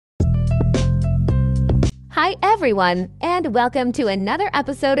Hi, everyone, and welcome to another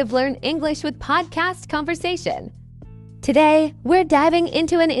episode of Learn English with Podcast Conversation. Today, we're diving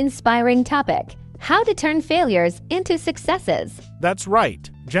into an inspiring topic: how to turn failures into successes. That's right,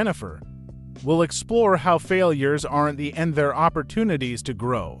 Jennifer. We'll explore how failures aren't the end, they're opportunities to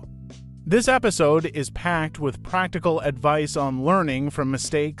grow. This episode is packed with practical advice on learning from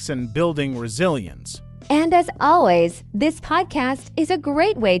mistakes and building resilience. And as always, this podcast is a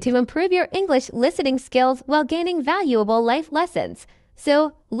great way to improve your English listening skills while gaining valuable life lessons.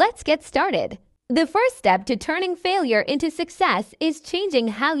 So let's get started. The first step to turning failure into success is changing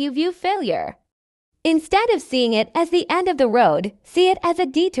how you view failure. Instead of seeing it as the end of the road, see it as a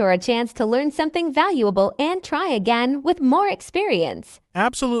detour, a chance to learn something valuable and try again with more experience.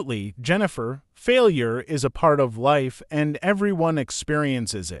 Absolutely, Jennifer. Failure is a part of life and everyone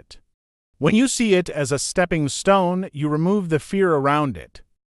experiences it. When you see it as a stepping stone, you remove the fear around it.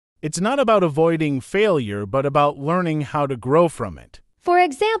 It's not about avoiding failure, but about learning how to grow from it. For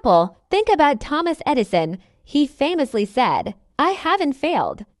example, think about Thomas Edison. He famously said, "I haven't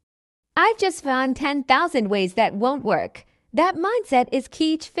failed. I've just found 10,000 ways that won't work." That mindset is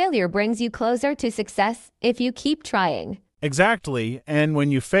key. Failure brings you closer to success if you keep trying. Exactly, and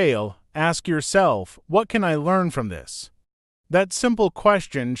when you fail, ask yourself, what can I learn from this? That simple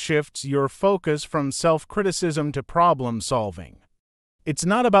question shifts your focus from self-criticism to problem-solving. It's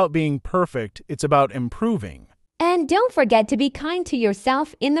not about being perfect, it's about improving. And don't forget to be kind to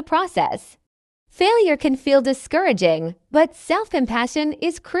yourself in the process. Failure can feel discouraging, but self-compassion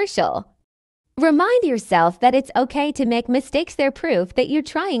is crucial. Remind yourself that it's okay to make mistakes. They're proof that you're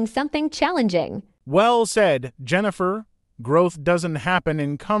trying something challenging. Well said, Jennifer. Growth doesn't happen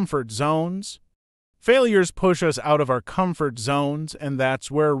in comfort zones. Failures push us out of our comfort zones, and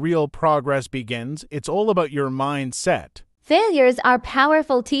that's where real progress begins. It's all about your mindset. Failures are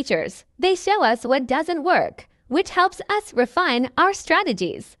powerful teachers. They show us what doesn't work, which helps us refine our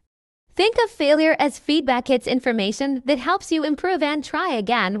strategies. Think of failure as feedback. It's information that helps you improve and try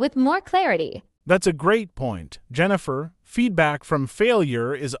again with more clarity. That's a great point, Jennifer. Feedback from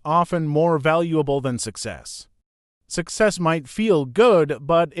failure is often more valuable than success. Success might feel good,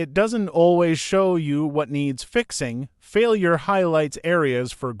 but it doesn't always show you what needs fixing. Failure highlights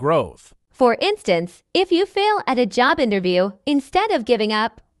areas for growth. For instance, if you fail at a job interview, instead of giving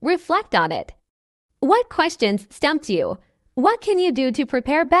up, reflect on it. What questions stumped you? What can you do to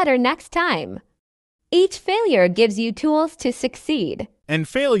prepare better next time? Each failure gives you tools to succeed. And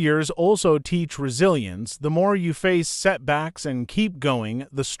failures also teach resilience. The more you face setbacks and keep going,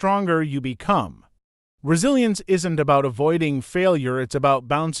 the stronger you become. Resilience isn't about avoiding failure, it's about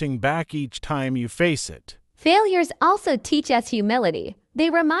bouncing back each time you face it. Failures also teach us humility.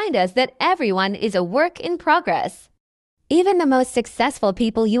 They remind us that everyone is a work in progress. Even the most successful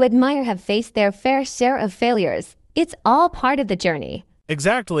people you admire have faced their fair share of failures. It's all part of the journey.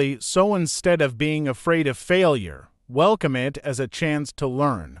 Exactly, so instead of being afraid of failure, welcome it as a chance to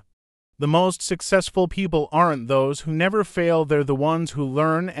learn. The most successful people aren't those who never fail, they're the ones who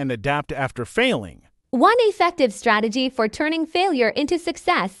learn and adapt after failing. One effective strategy for turning failure into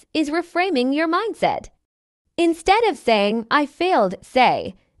success is reframing your mindset. Instead of saying, "I failed,"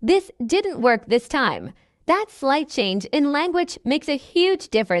 say, "This didn't work this time." That slight change in language makes a huge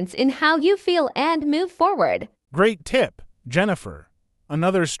difference in how you feel and move forward. Great tip, Jennifer.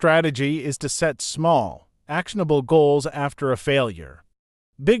 Another strategy is to set small, actionable goals after a failure.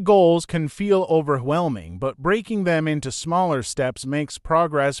 Big goals can feel overwhelming, but breaking them into smaller steps makes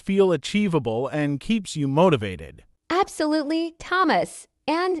progress feel achievable and keeps you motivated. Absolutely, Thomas.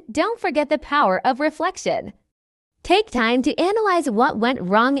 And don't forget the power of reflection. Take time to analyze what went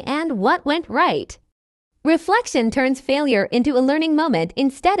wrong and what went right. Reflection turns failure into a learning moment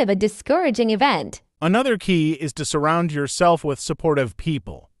instead of a discouraging event. Another key is to surround yourself with supportive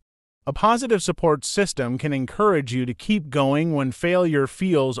people. A positive support system can encourage you to keep going when failure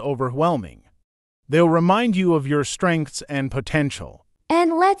feels overwhelming. They'll remind you of your strengths and potential.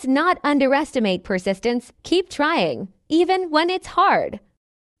 And let's not underestimate persistence. Keep trying, even when it's hard.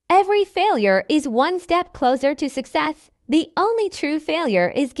 Every failure is one step closer to success. The only true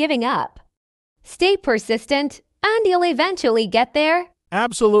failure is giving up. Stay persistent, and you'll eventually get there.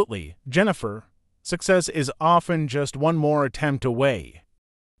 Absolutely, Jennifer. Success is often just one more attempt away.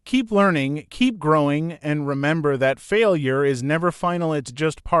 Keep learning, keep growing, and remember that failure is never final, it's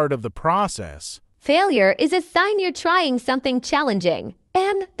just part of the process. Failure is a sign you're trying something challenging,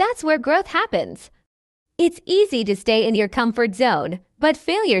 and that's where growth happens. It's easy to stay in your comfort zone, but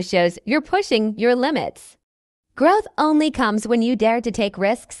failure shows you're pushing your limits. Growth only comes when you dare to take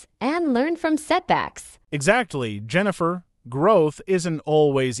risks and learn from setbacks. Exactly, Jennifer. Growth isn't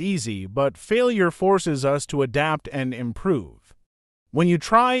always easy, but failure forces us to adapt and improve. When you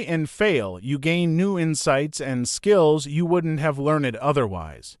try and fail, you gain new insights and skills you wouldn't have learned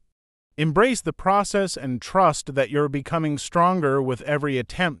otherwise. Embrace the process and trust that you're becoming stronger with every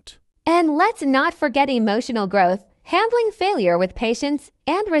attempt. And let's not forget emotional growth. Handling failure with patience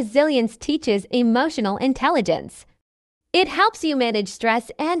and resilience teaches emotional intelligence. It helps you manage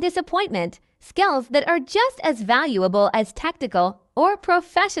stress and disappointment, skills that are just as valuable as technical or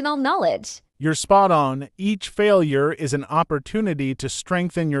professional knowledge. You're spot on. Each failure is an opportunity to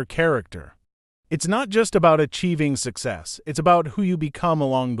strengthen your character. It's not just about achieving success, it's about who you become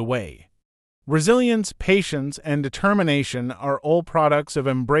along the way. Resilience, patience, and determination are all products of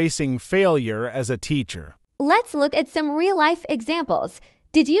embracing failure as a teacher. Let's look at some real-life examples.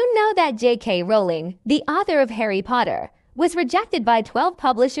 Did you know that J.K. Rowling, the author of Harry Potter, was rejected by 12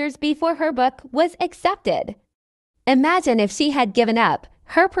 publishers before her book was accepted? Imagine if she had given up.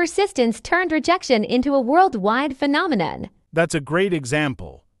 Her persistence turned rejection into a worldwide phenomenon. That's a great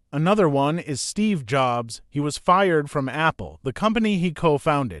example. Another one is Steve Jobs. He was fired from Apple, the company he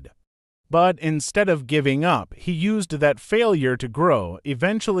co-founded. But instead of giving up, he used that failure to grow,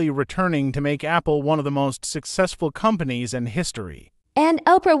 eventually returning to make Apple one of the most successful companies in history. And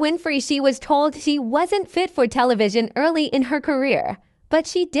Oprah Winfrey, she was told she wasn't fit for television early in her career, but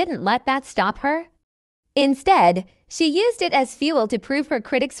she didn't let that stop her. Instead, she used it as fuel to prove her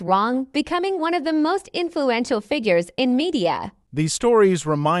critics wrong, becoming one of the most influential figures in media. These stories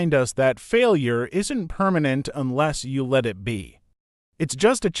remind us that failure isn't permanent unless you let it be. It's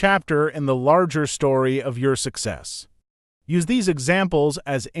just a chapter in the larger story of your success. Use these examples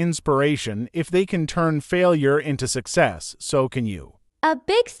as inspiration. If they can turn failure into success, so can you. A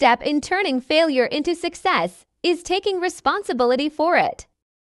big step in turning failure into success is taking responsibility for it.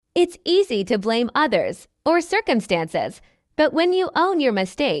 It's easy to blame others or circumstances, but when you own your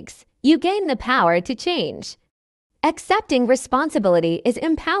mistakes, you gain the power to change. Accepting responsibility is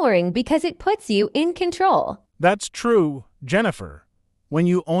empowering because it puts you in control. That's true, Jennifer. When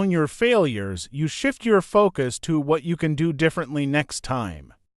you own your failures, you shift your focus to what you can do differently next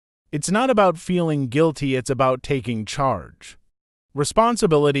time. It's not about feeling guilty, it's about taking charge.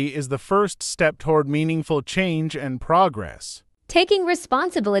 Responsibility is the first step toward meaningful change and progress. Taking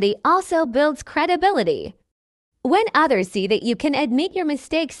responsibility also builds credibility. When others see that you can admit your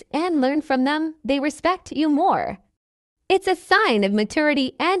mistakes and learn from them, they respect you more. It's a sign of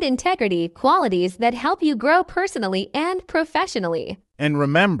maturity and integrity, qualities that help you grow personally and professionally. And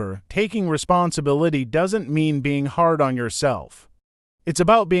remember, taking responsibility doesn't mean being hard on yourself. It's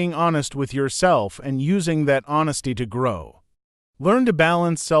about being honest with yourself and using that honesty to grow. Learn to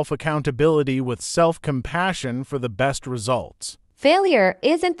balance self-accountability with self-compassion for the best results. Failure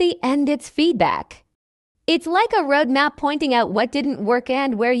isn't the end, it's feedback. It's like a roadmap pointing out what didn't work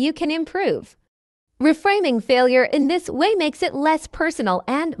and where you can improve. Reframing failure in this way makes it less personal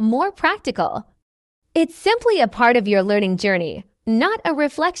and more practical. It's simply a part of your learning journey, not a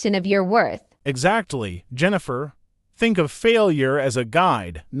reflection of your worth. Exactly, Jennifer. Think of failure as a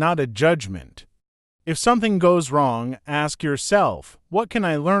guide, not a judgment. If something goes wrong, ask yourself, what can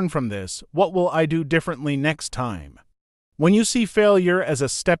I learn from this? What will I do differently next time? When you see failure as a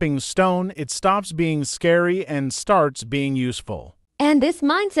stepping stone, it stops being scary and starts being useful. And this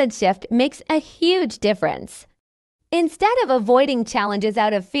mindset shift makes a huge difference. Instead of avoiding challenges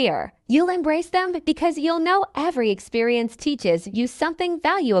out of fear, you'll embrace them because you'll know every experience teaches you something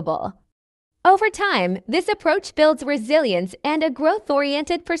valuable. Over time, this approach builds resilience and a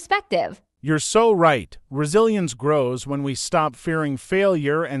growth-oriented perspective. You're so right. Resilience grows when we stop fearing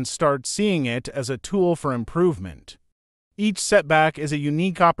failure and start seeing it as a tool for improvement. Each setback is a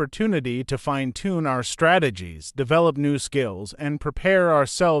unique opportunity to fine-tune our strategies, develop new skills, and prepare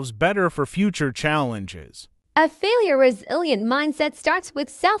ourselves better for future challenges. A failure-resilient mindset starts with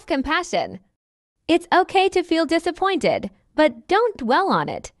self-compassion. It's okay to feel disappointed, but don't dwell on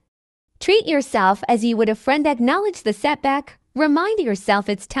it. Treat yourself as you would a friend. Acknowledge the setback, remind yourself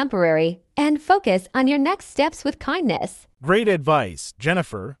it's temporary, and focus on your next steps with kindness. Great advice,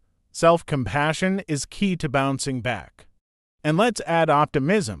 Jennifer. Self-compassion is key to bouncing back. And let's add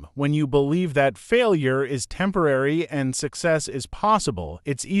optimism. When you believe that failure is temporary and success is possible,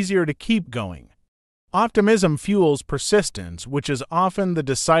 it's easier to keep going. Optimism fuels persistence, which is often the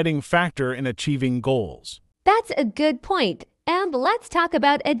deciding factor in achieving goals. That's a good point. And let's talk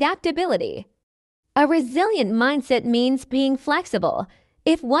about adaptability. A resilient mindset means being flexible.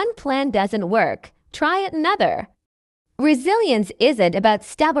 If one plan doesn't work, try another. Resilience isn't about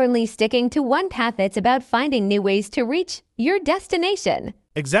stubbornly sticking to one path, it's about finding new ways to reach your destination.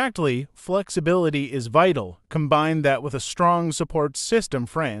 Exactly, flexibility is vital. Combine that with a strong support system,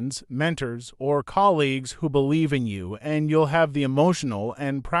 friends, mentors, or colleagues who believe in you, and you'll have the emotional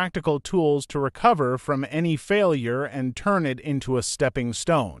and practical tools to recover from any failure and turn it into a stepping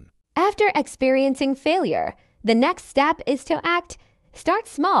stone. After experiencing failure, the next step is to act. Start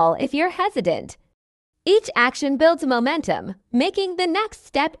small if you're hesitant. Each action builds momentum, making the next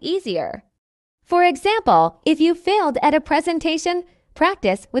step easier. For example, if you failed at a presentation,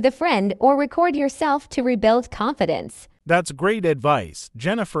 practice with a friend or record yourself to rebuild confidence. That's great advice,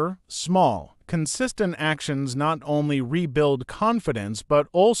 Jennifer. Small, consistent actions not only rebuild confidence but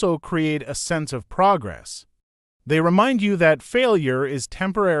also create a sense of progress. They remind you that failure is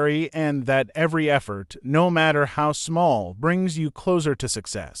temporary and that every effort, no matter how small, brings you closer to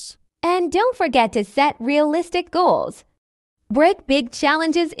success. And don't forget to set realistic goals. Break big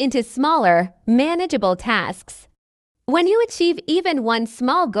challenges into smaller, manageable tasks. When you achieve even one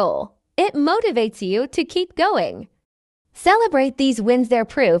small goal, it motivates you to keep going. Celebrate these wins, they're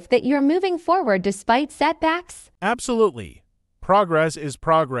proof that you're moving forward despite setbacks. Absolutely. Progress is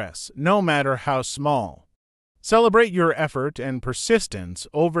progress, no matter how small. Celebrate your effort and persistence.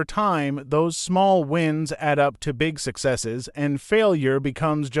 Over time, those small wins add up to big successes, and failure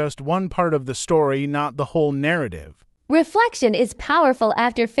becomes just one part of the story, not the whole narrative. Reflection is powerful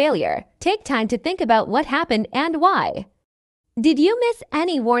after failure. Take time to think about what happened and why. Did you miss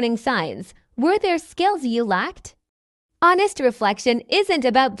any warning signs? Were there skills you lacked? Honest reflection isn't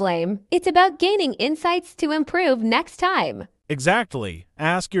about blame, it's about gaining insights to improve next time. Exactly.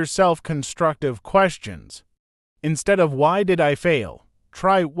 Ask yourself constructive questions. Instead of "why did I fail?"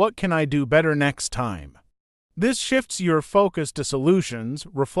 try "what can I do better next time?" This shifts your focus to solutions.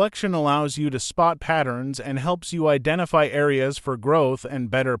 Reflection allows you to spot patterns and helps you identify areas for growth and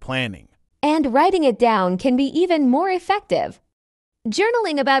better planning. And writing it down can be even more effective.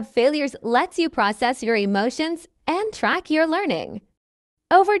 Journaling about failures lets you process your emotions and track your learning.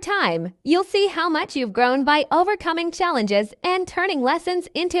 Over time, you'll see how much you've grown by overcoming challenges and turning lessons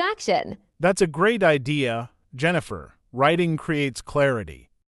into action. That's a great idea, Jennifer. Writing creates clarity.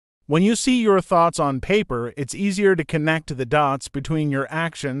 When you see your thoughts on paper, it's easier to connect the dots between your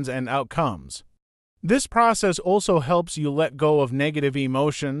actions and outcomes. This process also helps you let go of negative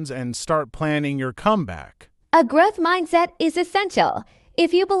emotions and start planning your comeback. A growth mindset is essential.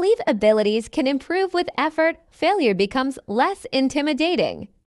 If you believe abilities can improve with effort, failure becomes less intimidating.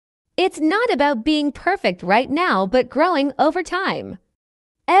 It's not about being perfect right now, but growing over time.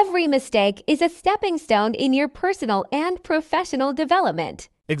 Every mistake is a stepping stone in your personal and professional development.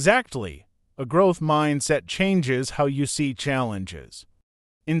 Exactly. A growth mindset changes how you see challenges.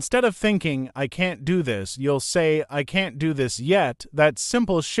 Instead of thinking, "I can't do this," you'll say, "I can't do this yet." That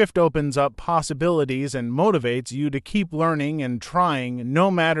simple shift opens up possibilities and motivates you to keep learning and trying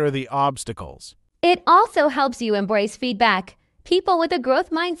no matter the obstacles. It also helps you embrace feedback. People with a growth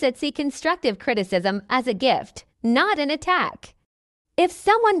mindset see constructive criticism as a gift, not an attack. If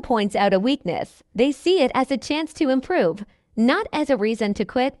someone points out a weakness, they see it as a chance to improve, not as a reason to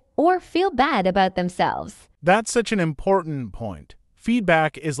quit or feel bad about themselves. That's such an important point.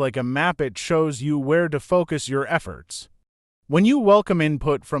 Feedback is like a map. It shows you where to focus your efforts. When you welcome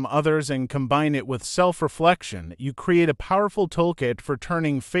input from others and combine it with self-reflection, you create a powerful toolkit for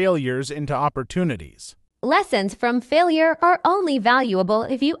turning failures into opportunities. Lessons from failure are only valuable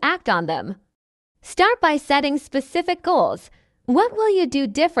if you act on them. Start by setting specific goals. What will you do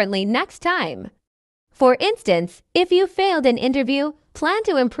differently next time? For instance, if you failed an interview, plan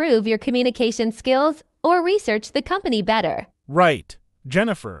to improve your communication skills or research the company better. Right,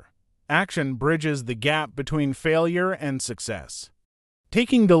 Jennifer. Action bridges the gap between failure and success.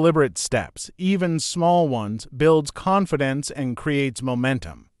 Taking deliberate steps, even small ones, builds confidence and creates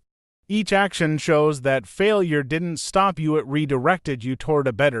momentum. Each action shows that failure didn't stop you, it redirected you toward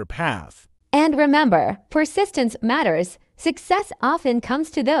a better path. And remember, persistence matters. Success often comes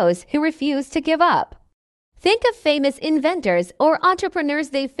to those who refuse to give up. Think of famous inventors or entrepreneurs.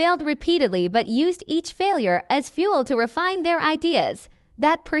 They failed repeatedly but used each failure as fuel to refine their ideas.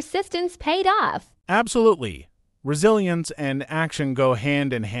 That persistence paid off. Absolutely. Resilience and action go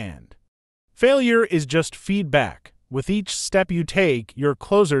hand in hand. Failure is just feedback. With each step you take, you're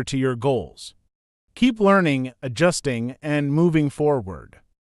closer to your goals. Keep learning, adjusting, and moving forward.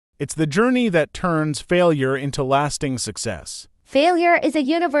 It's the journey that turns failure into lasting success. Failure is a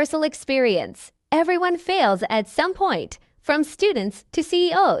universal experience. Everyone fails at some point, from students to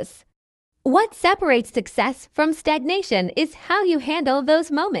CEOs. What separates success from stagnation is how you handle those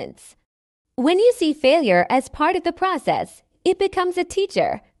moments. When you see failure as part of the process, it becomes a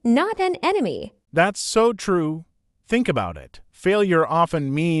teacher, not an enemy. That's so true. Think about it. Failure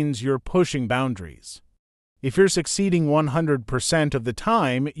often means you're pushing boundaries. If you're succeeding 100% of the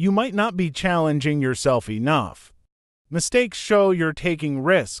time, you might not be challenging yourself enough. Mistakes show you're taking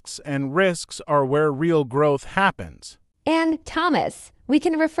risks, and risks are where real growth happens. And Thomas, we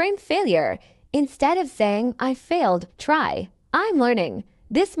can reframe failure. Instead of saying, I failed, try, I'm learning.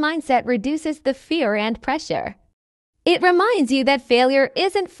 This mindset reduces the fear and pressure. It reminds you that failure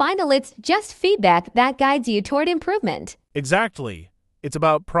isn't final, it's just feedback that guides you toward improvement. Exactly. It's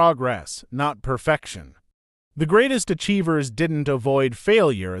about progress, not perfection. The greatest achievers didn't avoid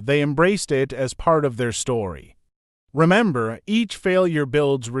failure, they embraced it as part of their story. Remember, each failure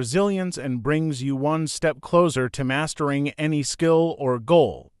builds resilience and brings you one step closer to mastering any skill or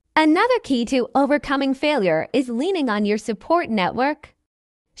goal. Another key to overcoming failure is leaning on your support network.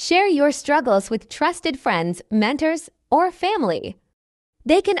 Share your struggles with trusted friends, mentors, or family.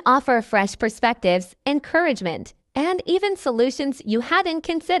 They can offer fresh perspectives, encouragement, and even solutions you hadn't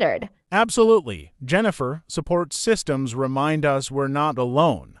considered. Absolutely. Jennifer, support systems remind us we're not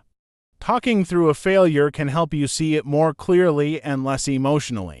alone. Talking through a failure can help you see it more clearly and less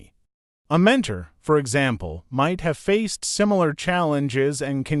emotionally. A mentor, for example, might have faced similar challenges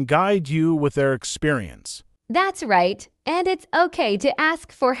and can guide you with their experience. That's right, and it's okay to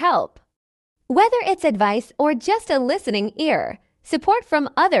ask for help. Whether it's advice or just a listening ear, support from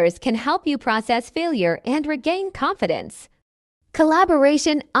others can help you process failure and regain confidence.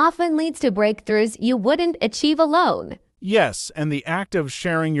 Collaboration often leads to breakthroughs you wouldn't achieve alone. Yes, and the act of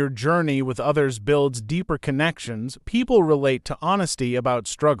sharing your journey with others builds deeper connections. People relate to honesty about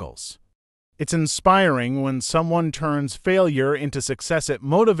struggles. It's inspiring when someone turns failure into success. It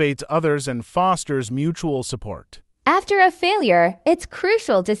motivates others and fosters mutual support. After a failure, it's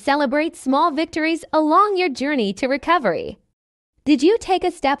crucial to celebrate small victories along your journey to recovery. Did you take a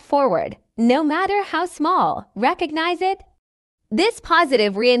step forward? No matter how small, recognize it. This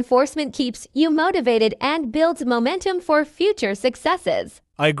positive reinforcement keeps you motivated and builds momentum for future successes.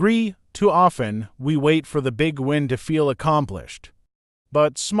 I agree. Too often, we wait for the big win to feel accomplished.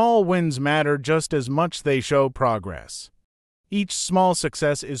 But small wins matter just as much. They show progress. Each small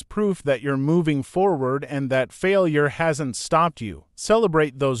success is proof that you're moving forward and that failure hasn't stopped you.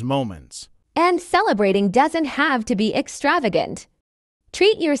 Celebrate those moments. And celebrating doesn't have to be extravagant.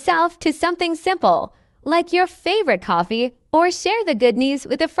 Treat yourself to something simple, like your favorite coffee, or share the good news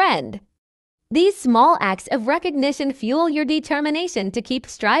with a friend. These small acts of recognition fuel your determination to keep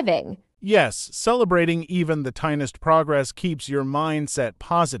striving. Yes, celebrating even the tiniest progress keeps your mindset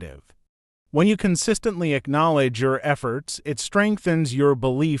positive. When you consistently acknowledge your efforts, it strengthens your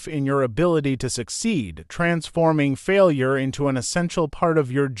belief in your ability to succeed, transforming failure into an essential part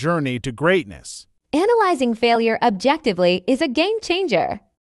of your journey to greatness. Analyzing failure objectively is a game changer.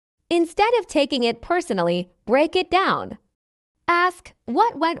 Instead of taking it personally, break it down. Ask,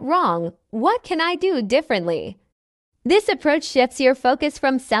 what went wrong? What can I do differently? This approach shifts your focus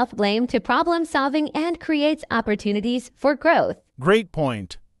from self-blame to problem-solving and creates opportunities for growth. Great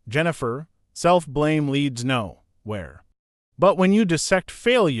point, Jennifer. Self-blame leads nowhere. But when you dissect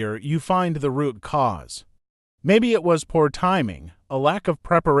failure, you find the root cause. Maybe it was poor timing, a lack of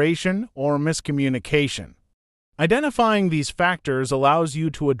preparation, or miscommunication. Identifying these factors allows you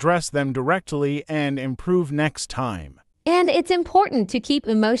to address them directly and improve next time. And it's important to keep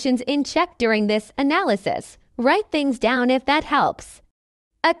emotions in check during this analysis. Write things down if that helps.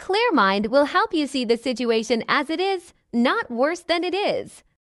 A clear mind will help you see the situation as it is, not worse than it is.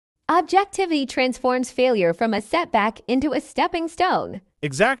 Objectivity transforms failure from a setback into a stepping stone.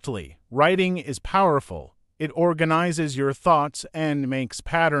 Exactly. Writing is powerful. It organizes your thoughts and makes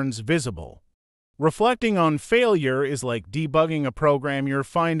patterns visible. Reflecting on failure is like debugging a program. You're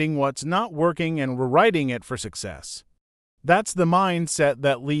finding what's not working and rewriting it for success. That's the mindset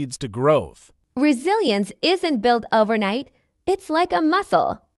that leads to growth. Resilience isn't built overnight. It's like a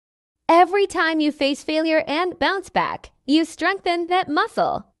muscle. Every time you face failure and bounce back, you strengthen that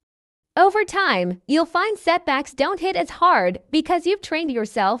muscle. Over time, you'll find setbacks don't hit as hard because you've trained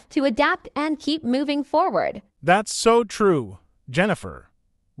yourself to adapt and keep moving forward. That's so true, Jennifer.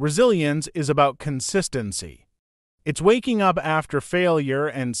 Resilience is about consistency. It's waking up after failure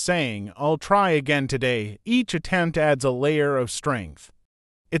and saying, I'll try again today. Each attempt adds a layer of strength.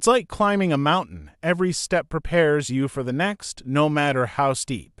 It's like climbing a mountain. Every step prepares you for the next, no matter how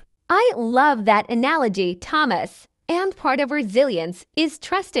steep. I love that analogy, Thomas. And part of resilience is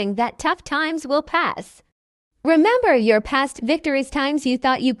trusting that tough times will pass. Remember your past victories, times you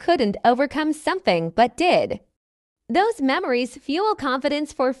thought you couldn't overcome something but did. Those memories fuel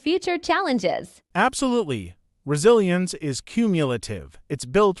confidence for future challenges. Absolutely. Resilience is cumulative. It's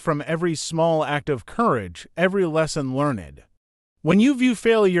built from every small act of courage, every lesson learned. When you view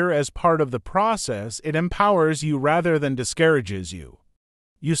failure as part of the process, it empowers you rather than discourages you.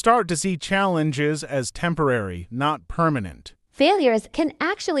 You start to see challenges as temporary, not permanent. Failures can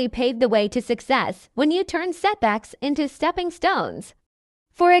actually pave the way to success when you turn setbacks into stepping stones.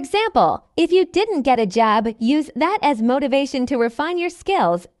 For example, if you didn't get a job, use that as motivation to refine your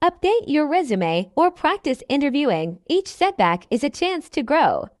skills, update your resume, or practice interviewing. Each setback is a chance to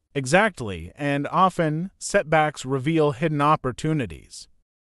grow. Exactly, and often setbacks reveal hidden opportunities.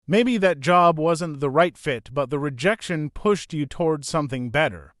 Maybe that job wasn't the right fit, but the rejection pushed you towards something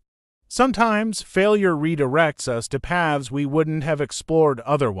better. Sometimes failure redirects us to paths we wouldn't have explored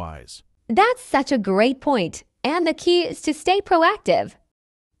otherwise. That's such a great point, and the key is to stay proactive.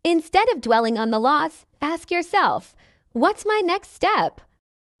 Instead of dwelling on the loss, ask yourself, what's my next step?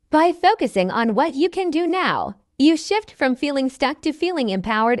 By focusing on what you can do now, you shift from feeling stuck to feeling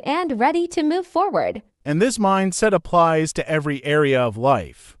empowered and ready to move forward. And this mindset applies to every area of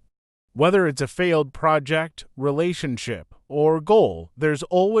life. Whether it's a failed project, relationship, or goal, there's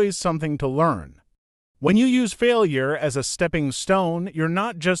always something to learn. When you use failure as a stepping stone, you're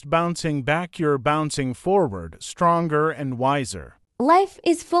not just bouncing back, you're bouncing forward, stronger and wiser. Life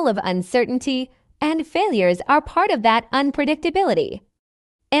is full of uncertainty, and failures are part of that unpredictability.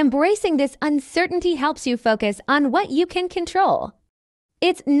 Embracing this uncertainty helps you focus on what you can control.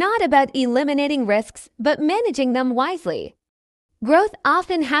 It's not about eliminating risks, but managing them wisely. Growth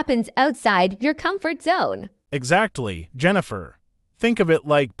often happens outside your comfort zone. Exactly, Jennifer. Think of it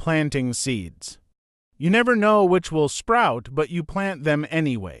like planting seeds. You never know which will sprout, but you plant them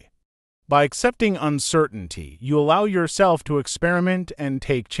anyway. By accepting uncertainty, you allow yourself to experiment and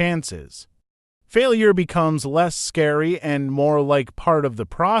take chances. Failure becomes less scary and more like part of the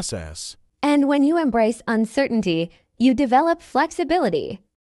process. And when you embrace uncertainty, you develop flexibility.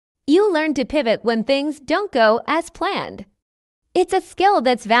 You learn to pivot when things don't go as planned. It's a skill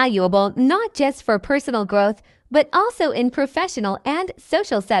that's valuable not just for personal growth, but also in professional and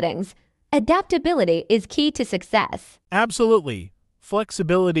social settings. Adaptability is key to success. Absolutely.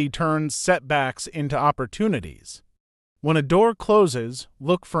 Flexibility turns setbacks into opportunities. When a door closes,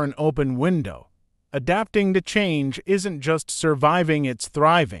 look for an open window. Adapting to change isn't just surviving, it's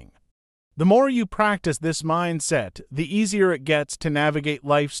thriving. The more you practice this mindset, the easier it gets to navigate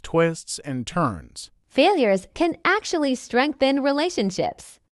life's twists and turns. Failures can actually strengthen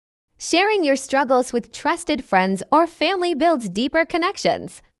relationships. Sharing your struggles with trusted friends or family builds deeper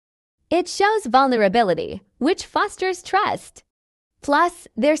connections. It shows vulnerability, which fosters trust. Plus,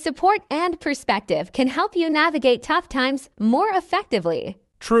 their support and perspective can help you navigate tough times more effectively.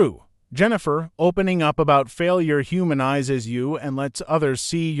 True. Jennifer, opening up about failure humanizes you and lets others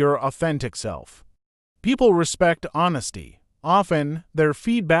see your authentic self. People respect honesty. Often, their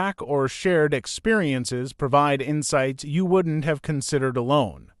feedback or shared experiences provide insights you wouldn't have considered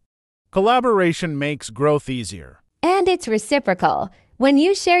alone. Collaboration makes growth easier. And it's reciprocal. When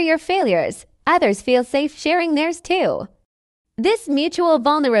you share your failures, others feel safe sharing theirs too. This mutual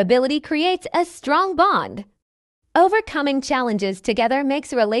vulnerability creates a strong bond. Overcoming challenges together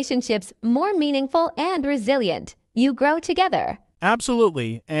makes relationships more meaningful and resilient. You grow together.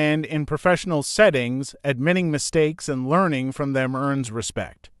 Absolutely, and in professional settings, admitting mistakes and learning from them earns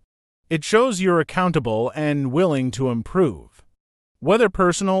respect. It shows you're accountable and willing to improve. Whether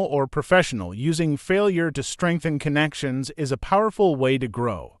personal or professional, using failure to strengthen connections is a powerful way to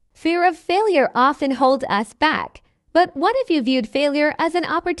grow. Fear of failure often holds us back. But what if you viewed failure as an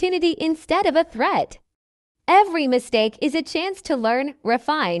opportunity instead of a threat? Every mistake is a chance to learn,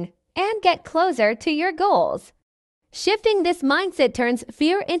 refine, and get closer to your goals. Shifting this mindset turns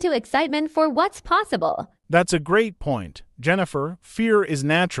fear into excitement for what's possible. That's a great point, Jennifer. Fear is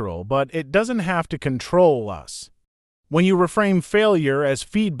natural, but it doesn't have to control us. When you reframe failure as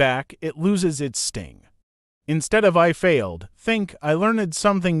feedback, it loses its sting. Instead of "I failed," think "I learned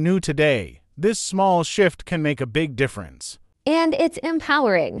something new today." This small shift can make a big difference. And it's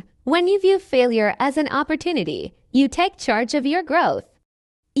empowering. When you view failure as an opportunity, you take charge of your growth.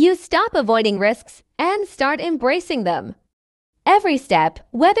 You stop avoiding risks and start embracing them. Every step,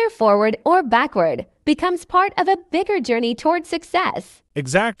 whether forward or backward, becomes part of a bigger journey toward success.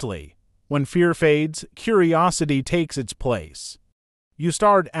 Exactly. When fear fades, curiosity takes its place. You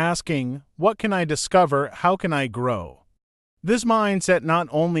start asking, what can I discover? How can I grow? This mindset not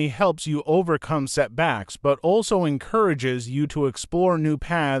only helps you overcome setbacks, but also encourages you to explore new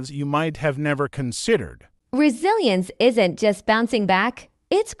paths you might have never considered. Resilience isn't just bouncing back,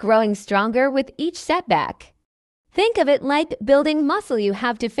 it's growing stronger with each setback. Think of it like building muscle. You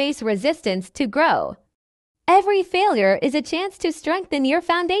have to face resistance to grow. Every failure is a chance to strengthen your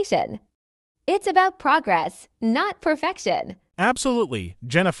foundation. It's about progress, not perfection. Absolutely,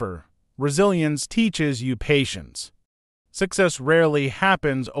 Jennifer. Resilience teaches you patience. Success rarely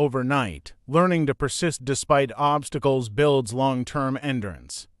happens overnight. Learning to persist despite obstacles builds long-term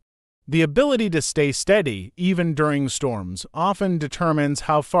endurance. The ability to stay steady, even during storms, often determines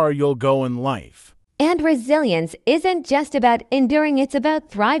how far you'll go in life. And resilience isn't just about enduring, it's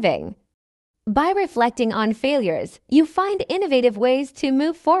about thriving. By reflecting on failures, you find innovative ways to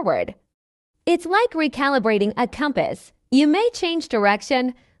move forward. It's like recalibrating a compass. You may change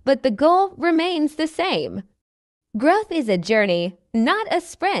direction, but the goal remains the same. Growth is a journey, not a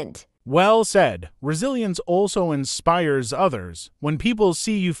sprint. Well said. Resilience also inspires others. When people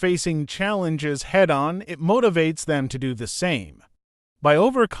see you facing challenges head-on, it motivates them to do the same. By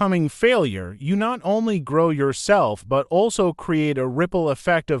overcoming failure, you not only grow yourself, but also create a ripple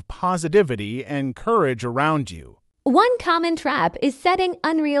effect of positivity and courage around you. One common trap is setting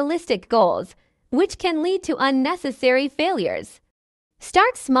unrealistic goals, which can lead to unnecessary failures.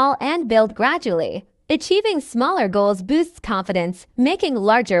 Start small and build gradually. Achieving smaller goals boosts confidence, making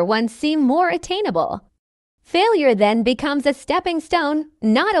larger ones seem more attainable. Failure then becomes a stepping stone,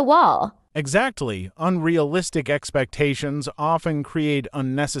 not a wall. Exactly. Unrealistic expectations often create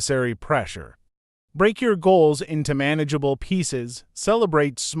unnecessary pressure. Break your goals into manageable pieces.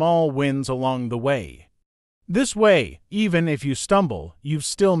 Celebrate small wins along the way. This way, even if you stumble, you've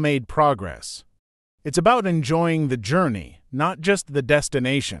still made progress. It's about enjoying the journey, not just the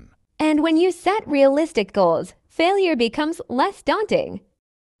destination. And when you set realistic goals, failure becomes less daunting.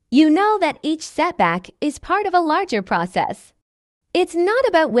 You know that each setback is part of a larger process. It's not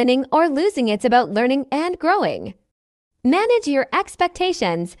about winning or losing, it's about learning and growing. Manage your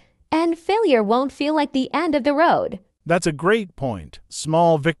expectations, and failure won't feel like the end of the road. That's a great point.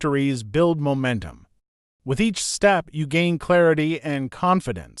 Small victories build momentum. With each step, you gain clarity and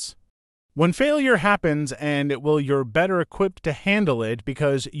confidence. When failure happens, you're better equipped to handle it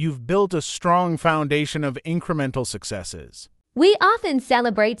because you've built a strong foundation of incremental successes. We often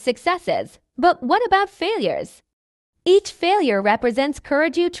celebrate successes, but what about failures? Each failure represents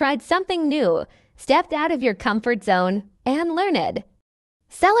courage. You tried something new, stepped out of your comfort zone, and learned.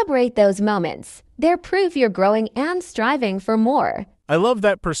 Celebrate those moments. They're proof you're growing and striving for more. I love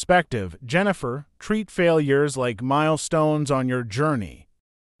that perspective, Jennifer. Treat failures like milestones on your journey.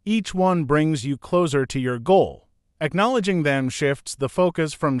 Each one brings you closer to your goal. Acknowledging them shifts the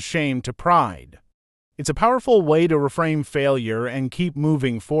focus from shame to pride. It's a powerful way to reframe failure and keep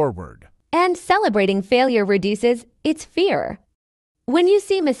moving forward. And celebrating failure reduces its fear. When you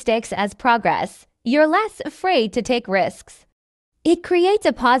see mistakes as progress, you're less afraid to take risks. It creates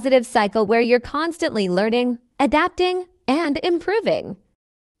a positive cycle where you're constantly learning, adapting, and improving.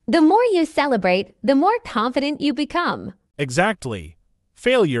 The more you celebrate, the more confident you become. Exactly.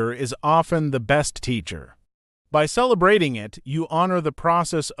 Failure is often the best teacher. By celebrating it, you honor the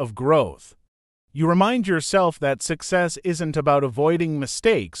process of growth. You remind yourself that success isn't about avoiding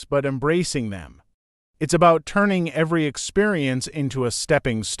mistakes, but embracing them. It's about turning every experience into a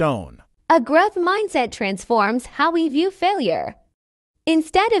stepping stone. A growth mindset transforms how we view failure.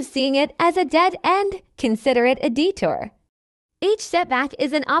 Instead of seeing it as a dead end, consider it a detour. Each setback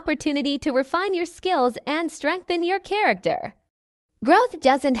is an opportunity to refine your skills and strengthen your character. Growth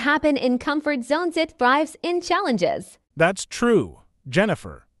doesn't happen in comfort zones, it thrives in challenges. That's true,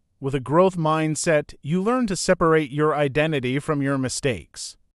 Jennifer. With a growth mindset, you learn to separate your identity from your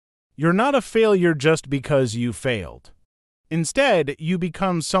mistakes. You're not a failure just because you failed. Instead, you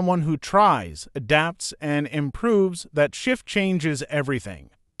become someone who tries, adapts, and improves. That shift changes everything.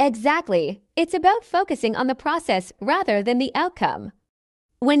 Exactly. It's about focusing on the process rather than the outcome.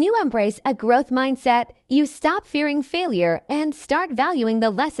 When you embrace a growth mindset, you stop fearing failure and start valuing the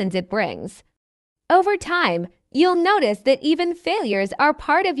lessons it brings. Over time, you'll notice that even failures are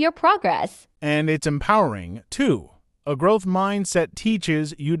part of your progress. And it's empowering, too. A growth mindset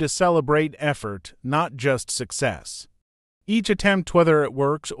teaches you to celebrate effort, not just success. Each attempt, whether it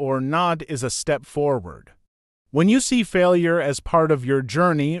works or not, is a step forward. When you see failure as part of your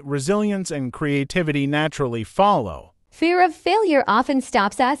journey, resilience and creativity naturally follow. Fear of failure often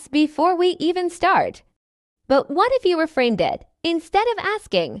stops us before we even start. But what if you reframed it? Instead of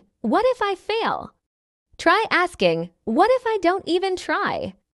asking, "What if I fail?" try asking, "What if I don't even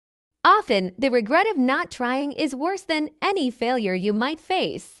try?" Often, the regret of not trying is worse than any failure you might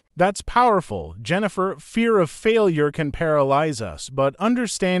face. That's powerful, Jennifer. Fear of failure can paralyze us, but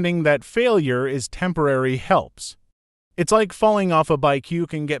understanding that failure is temporary helps. It's like falling off a bike you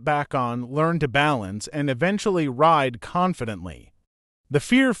can get back on, learn to balance, and eventually ride confidently. The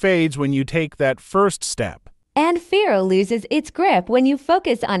fear fades when you take that first step. And fear loses its grip when you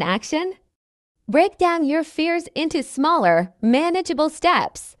focus on action. Break down your fears into smaller, manageable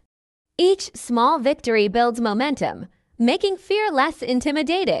steps. Each small victory builds momentum, making fear less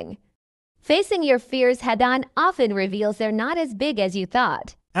intimidating. Facing your fears head-on often reveals they're not as big as you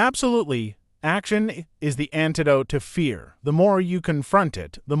thought. Absolutely. Action is the antidote to fear. The more you confront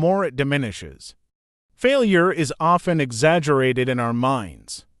it, the more it diminishes. Failure is often exaggerated in our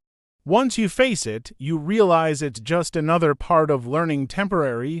minds. Once you face it, you realize it's just another part of learning,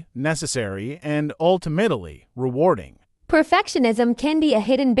 temporary, necessary, and ultimately rewarding. Perfectionism can be a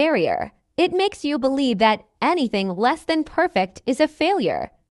hidden barrier. It makes you believe that anything less than perfect is a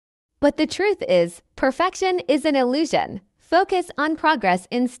failure. But the truth is, perfection is an illusion. Focus on progress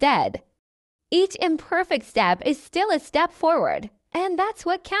instead. Each imperfect step is still a step forward, and that's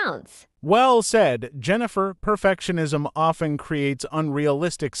what counts. Well said, Jennifer. Perfectionism often creates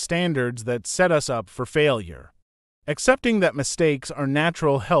unrealistic standards that set us up for failure. Accepting that mistakes are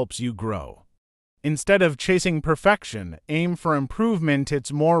natural helps you grow. Instead of chasing perfection, aim for improvement.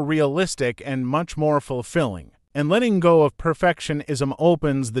 It's more realistic and much more fulfilling. And letting go of perfectionism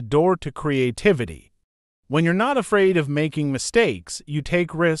opens the door to creativity. When you're not afraid of making mistakes, you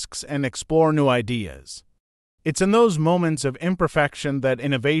take risks and explore new ideas. It's in those moments of imperfection that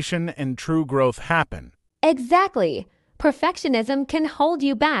innovation and true growth happen. Exactly. Perfectionism can hold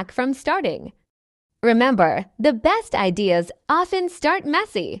you back from starting. Remember, the best ideas often start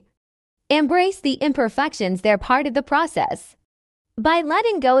messy. Embrace the imperfections, they're part of the process. By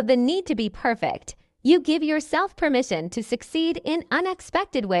letting go of the need to be perfect, you give yourself permission to succeed in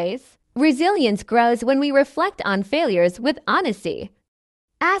unexpected ways. Resilience grows when we reflect on failures with honesty.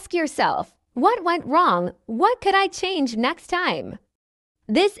 Ask yourself, what went wrong? What could I change next time?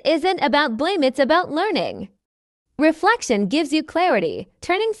 This isn't about blame, it's about learning. Reflection gives you clarity,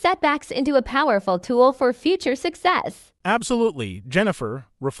 turning setbacks into a powerful tool for future success. Absolutely, Jennifer.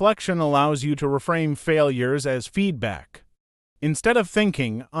 Reflection allows you to reframe failures as feedback. Instead of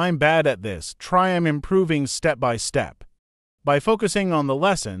thinking, I'm bad at this, try I'm improving step by step. By focusing on the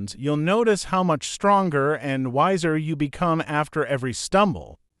lessons, you'll notice how much stronger and wiser you become after every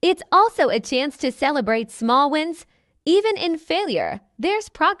stumble. It's also a chance to celebrate small wins. Even in failure, there's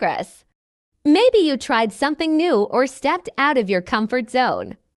progress. Maybe you tried something new or stepped out of your comfort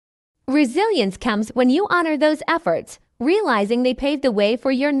zone. Resilience comes when you honor those efforts, realizing they paved the way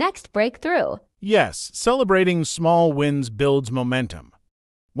for your next breakthrough. Yes, celebrating small wins builds momentum.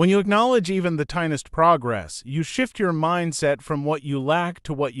 When you acknowledge even the tiniest progress, you shift your mindset from what you lack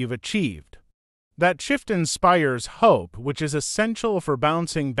to what you've achieved. That shift inspires hope, which is essential for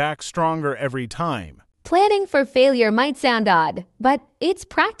bouncing back stronger every time. Planning for failure might sound odd, but it's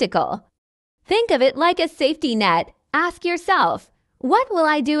practical. Think of it like a safety net. Ask yourself, what will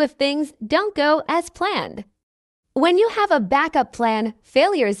I do if things don't go as planned? When you have a backup plan,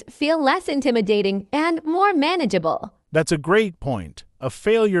 failures feel less intimidating and more manageable. That's a great point. A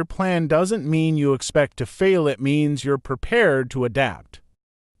failure plan doesn't mean you expect to fail, it means you're prepared to adapt.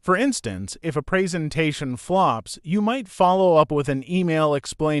 For instance, if a presentation flops, you might follow up with an email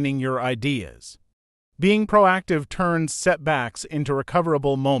explaining your ideas. Being proactive turns setbacks into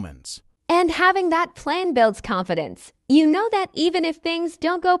recoverable moments. And having that plan builds confidence. You know that even if things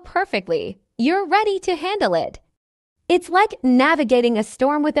don't go perfectly, you're ready to handle it. It's like navigating a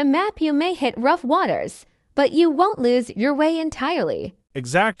storm with a map. You may hit rough waters, but you won't lose your way entirely.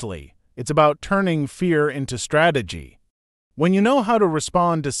 Exactly. It's about turning fear into strategy. When you know how to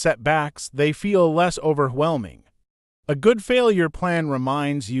respond to setbacks, they feel less overwhelming. A good failure plan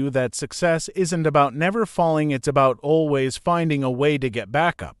reminds you that success isn't about never falling, it's about always finding a way to get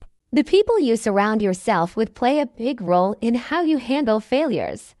back up. The people you surround yourself with play a big role in how you handle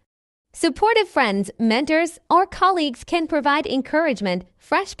failures. Supportive friends, mentors, or colleagues can provide encouragement,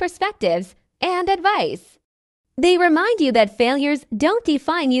 fresh perspectives, and advice. They remind you that failures don't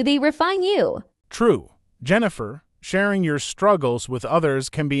define you, they refine you. True. Jennifer, sharing your struggles with others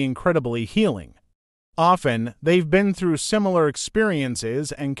can be incredibly healing. Often, they've been through similar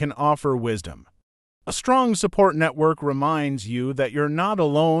experiences and can offer wisdom. A strong support network reminds you that you're not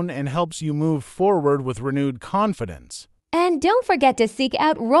alone and helps you move forward with renewed confidence. And don't forget to seek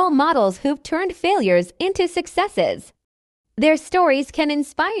out role models who've turned failures into successes. Their stories can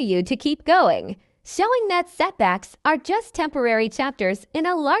inspire you to keep going, showing that setbacks are just temporary chapters in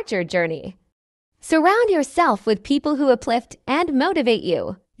a larger journey. Surround yourself with people who uplift and motivate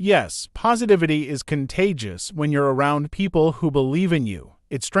you. Yes, positivity is contagious when you're around people who believe in you.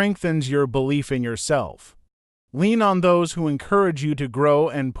 It strengthens your belief in yourself. Lean on those who encourage you to grow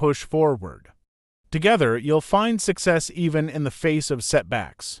and push forward. Together, you'll find success even in the face of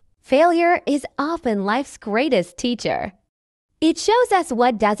setbacks. Failure is often life's greatest teacher. It shows us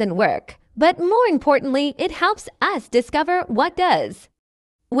what doesn't work, but more importantly, it helps us discover what does.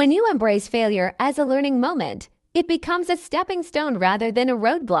 When you embrace failure as a learning moment, it becomes a stepping stone rather than a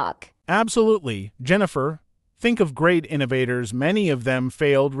roadblock. Absolutely, Jennifer. Think of great innovators. Many of them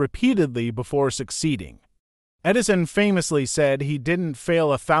failed repeatedly before succeeding. Edison famously said he didn't fail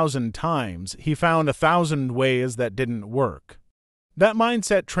 1,000 times, he found 1,000 ways that didn't work. That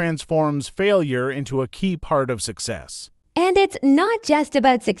mindset transforms failure into a key part of success. And it's not just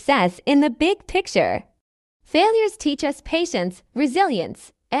about success in the big picture. Failures teach us patience,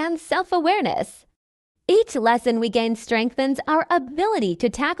 resilience, and self-awareness. Each lesson we gain strengthens our ability to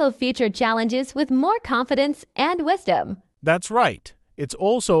tackle future challenges with more confidence and wisdom. That's right. It's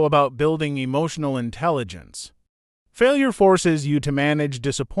also about building emotional intelligence. Failure forces you to manage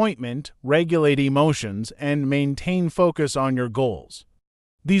disappointment, regulate emotions, and maintain focus on your goals.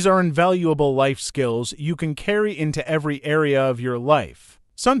 These are invaluable life skills you can carry into every area of your life.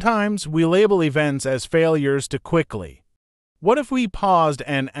 Sometimes we label events as failures too quickly. What if we paused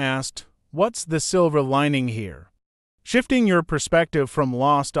and asked, what's the silver lining here? Shifting your perspective from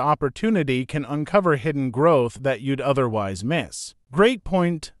loss to opportunity can uncover hidden growth that you'd otherwise miss. Great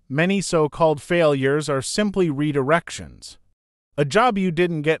point. Many so-called failures are simply redirections. A job you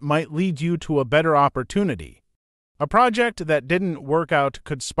didn't get might lead you to a better opportunity. A project that didn't work out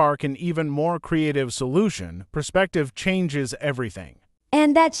could spark an even more creative solution. Perspective changes everything.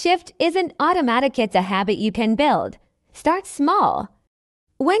 And that shift isn't automatic, it's a habit you can build. Start small.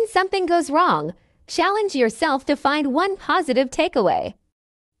 When something goes wrong, challenge yourself to find one positive takeaway.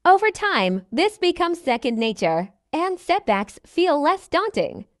 Over time, this becomes second nature, and setbacks feel less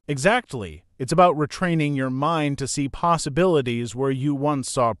daunting. Exactly. It's about retraining your mind to see possibilities where you once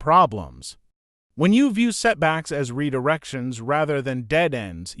saw problems. When you view setbacks as redirections rather than dead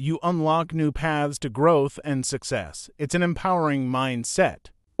ends, you unlock new paths to growth and success. It's an empowering mindset.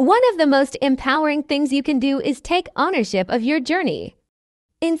 One of the most empowering things you can do is take ownership of your journey.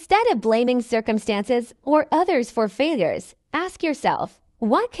 Instead of blaming circumstances or others for failures, ask yourself,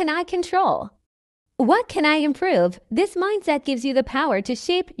 what can I control? What can I improve? This mindset gives you the power to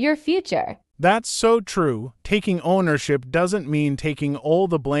shape your future. That's so true. Taking ownership doesn't mean taking all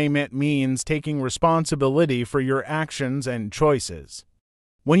the blame. It means taking responsibility for your actions and choices.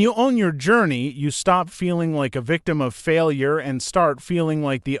 When you own your journey, you stop feeling like a victim of failure and start feeling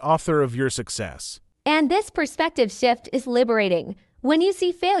like the author of your success. And this perspective shift is liberating. When you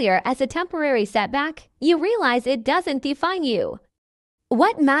see failure as a temporary setback, you realize it doesn't define you.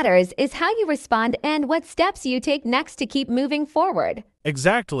 What matters is how you respond and what steps you take next to keep moving forward.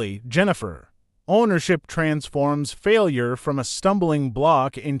 Exactly, Jennifer. Ownership transforms failure from a stumbling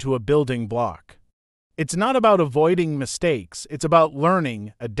block into a building block. It's not about avoiding mistakes, it's about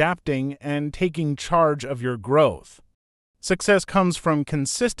learning, adapting, and taking charge of your growth. Success comes from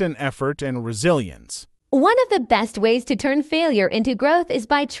consistent effort and resilience. One of the best ways to turn failure into growth is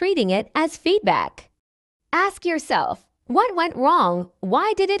by treating it as feedback. Ask yourself, what went wrong?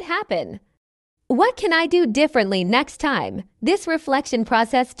 Why did it happen? What can I do differently next time? This reflection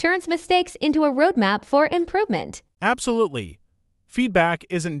process turns mistakes into a roadmap for improvement. Absolutely. Feedback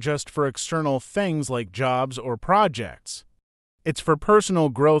isn't just for external things like jobs or projects. It's for personal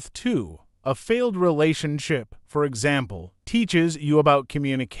growth too. A failed relationship, for example, teaches you about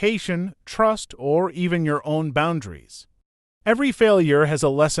communication, trust, or even your own boundaries. Every failure has a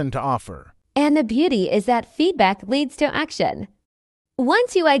lesson to offer. And the beauty is that feedback leads to action.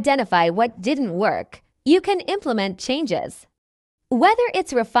 Once you identify what didn't work, you can implement changes. Whether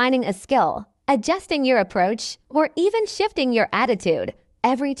it's refining a skill, adjusting your approach, or even shifting your attitude,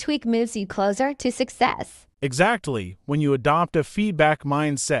 every tweak moves you closer to success. Exactly. When you adopt a feedback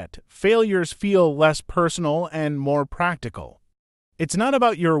mindset, failures feel less personal and more practical. It's not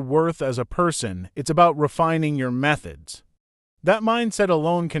about your worth as a person, it's about refining your methods. That mindset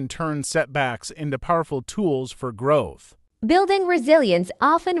alone can turn setbacks into powerful tools for growth. Building resilience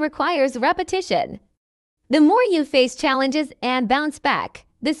often requires repetition. The more you face challenges and bounce back,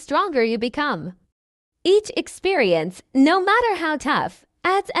 the stronger you become. Each experience, no matter how tough,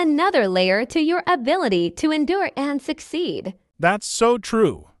 adds another layer to your ability to endure and succeed. That's so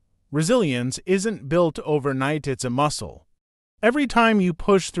true. Resilience isn't built overnight, it's a muscle. Every time you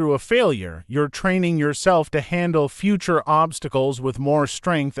push through a failure, you're training yourself to handle future obstacles with more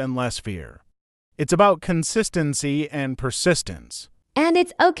strength and less fear. It's about consistency and persistence. And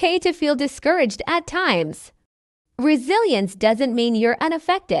it's okay to feel discouraged at times. Resilience doesn't mean you're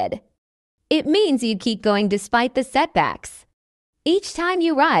unaffected. It means you keep going despite the setbacks. Each time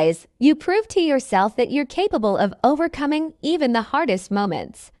you rise, you prove to yourself that you're capable of overcoming even the hardest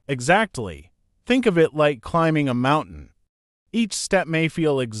moments. Exactly. Think of it like climbing a mountain. Each step may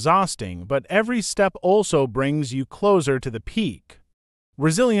feel exhausting, but every step also brings you closer to the peak.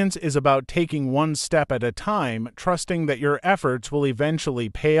 Resilience is about taking one step at a time, trusting that your efforts will eventually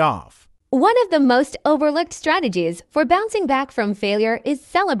pay off. One of the most overlooked strategies for bouncing back from failure is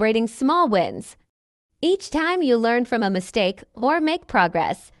celebrating small wins. Each time you learn from a mistake or make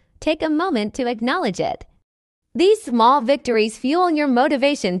progress, take a moment to acknowledge it. These small victories fuel your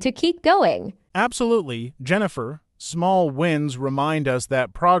motivation to keep going. Absolutely, Jennifer. Small wins remind us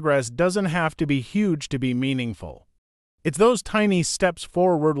that progress doesn't have to be huge to be meaningful. It's those tiny steps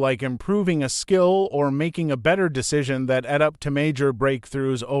forward, like improving a skill or making a better decision, that add up to major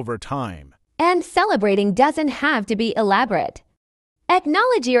breakthroughs over time. And celebrating doesn't have to be elaborate.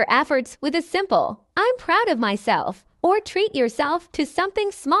 Acknowledge your efforts with a simple, "I'm proud of myself," or treat yourself to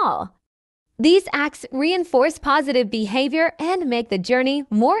something small. These acts reinforce positive behavior and make the journey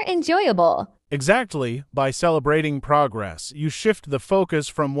more enjoyable. Exactly. By celebrating progress, you shift the focus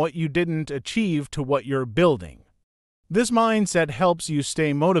from what you didn't achieve to what you're building. This mindset helps you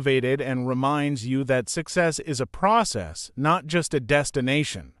stay motivated and reminds you that success is a process, not just a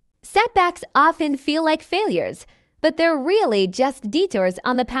destination. Setbacks often feel like failures, but they're really just detours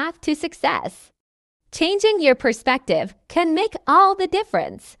on the path to success. Changing your perspective can make all the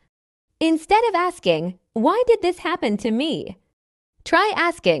difference. Instead of asking, "Why did this happen to me?" try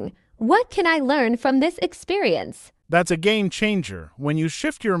asking, "What can I learn from this experience?" That's a game changer. When you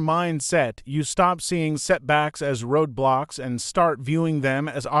shift your mindset, you stop seeing setbacks as roadblocks and start viewing them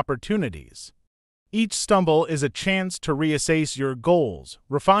as opportunities. Each stumble is a chance to reassess your goals,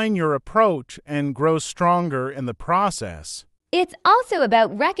 refine your approach, and grow stronger in the process. It's also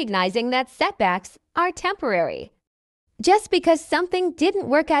about recognizing that setbacks are temporary. Just because something didn't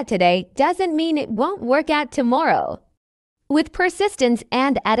work out today doesn't mean it won't work out tomorrow. With persistence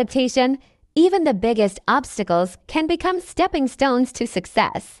and adaptation, even the biggest obstacles can become stepping stones to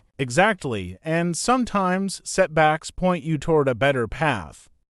success. Exactly, and sometimes setbacks point you toward a better path.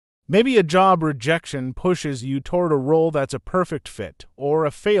 Maybe a job rejection pushes you toward a role that's a perfect fit, or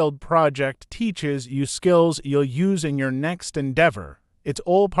a failed project teaches you skills you'll use in your next endeavor. It's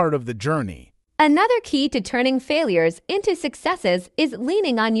all part of the journey. Another key to turning failures into successes is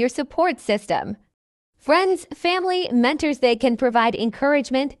leaning on your support system. Friends, family, mentors, they can provide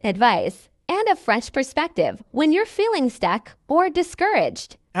encouragement, advice, and a fresh perspective when you're feeling stuck or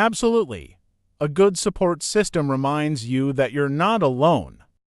discouraged. Absolutely. A good support system reminds you that you're not alone.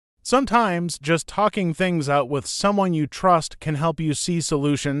 Sometimes just talking things out with someone you trust can help you see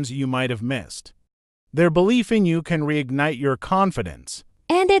solutions you might have missed. Their belief in you can reignite your confidence.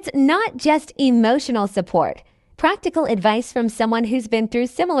 And it's not just emotional support. Practical advice from someone who's been through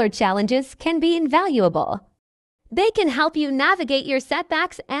similar challenges can be invaluable. They can help you navigate your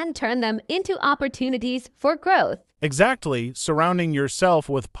setbacks and turn them into opportunities for growth. Exactly. Surrounding yourself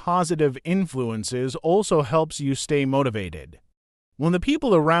with positive influences also helps you stay motivated. When the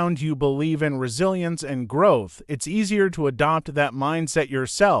people around you believe in resilience and growth, it's easier to adopt that mindset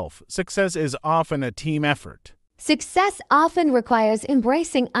yourself. Success is often a team effort. Success often requires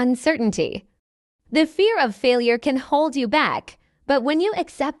embracing uncertainty. The fear of failure can hold you back, but when you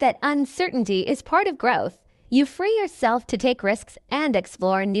accept that uncertainty is part of growth, you free yourself to take risks and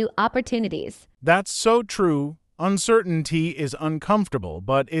explore new opportunities. That's so true. Uncertainty is uncomfortable,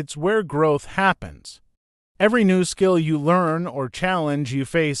 but it's where growth happens. Every new skill you learn or challenge you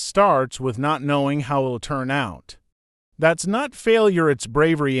face starts with not knowing how it'll turn out. That's not failure, it's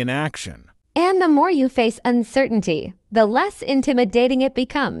bravery in action. And the more you face uncertainty, the less intimidating it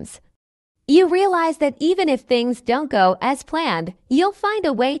becomes. You realize that even if things don't go as planned, you'll find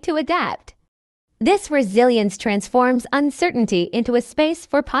a way to adapt. This resilience transforms uncertainty into a space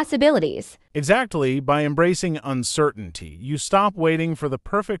for possibilities. Exactly. By embracing uncertainty, you stop waiting for the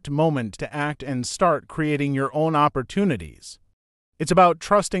perfect moment to act and start creating your own opportunities. It's about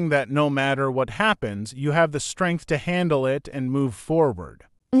trusting that no matter what happens, you have the strength to handle it and move forward.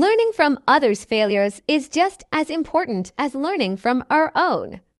 Learning from others' failures is just as important as learning from our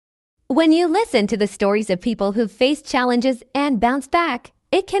own. When you listen to the stories of people who've faced challenges and bounced back,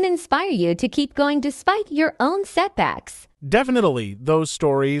 it can inspire you to keep going despite your own setbacks. Definitely, those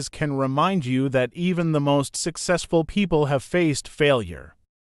stories can remind you that even the most successful people have faced failure.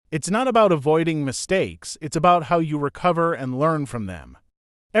 It's not about avoiding mistakes, it's about how you recover and learn from them.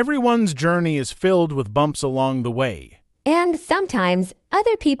 Everyone's journey is filled with bumps along the way. And sometimes,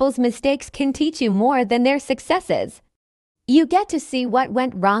 other people's mistakes can teach you more than their successes. You get to see what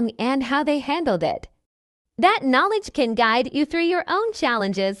went wrong and how they handled it. That knowledge can guide you through your own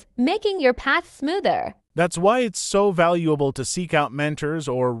challenges, making your path smoother. That's why it's so valuable to seek out mentors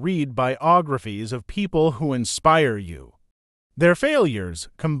or read biographies of people who inspire you. Their failures,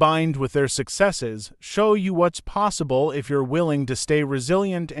 combined with their successes, show you what's possible if you're willing to stay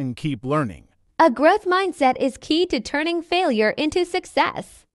resilient and keep learning. A growth mindset is key to turning failure into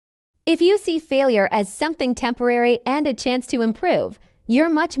success. If you see failure as something temporary and a chance to improve, you're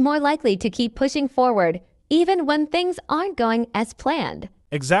much more likely to keep pushing forward, even when things aren't going as planned.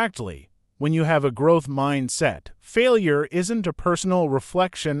 Exactly. When you have a growth mindset, failure isn't a personal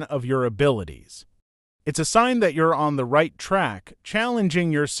reflection of your abilities. It's a sign that you're on the right track,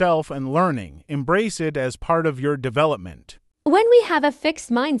 challenging yourself and learning. Embrace it as part of your development. When we have a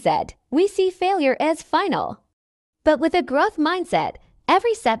fixed mindset, we see failure as final. But with a growth mindset,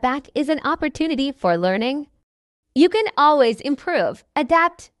 every setback is an opportunity for learning. You can always improve,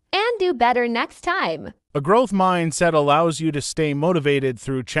 adapt, and do better next time. A growth mindset allows you to stay motivated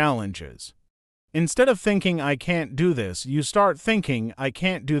through challenges. Instead of thinking, I can't do this, you start thinking, I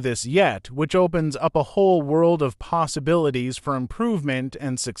can't do this yet, which opens up a whole world of possibilities for improvement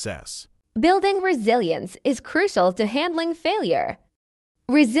and success. Building resilience is crucial to handling failure.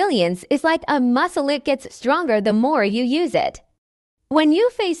 Resilience is like a muscle, it gets stronger the more you use it. When you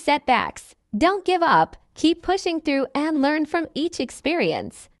face setbacks, don't give up, keep pushing through and learn from each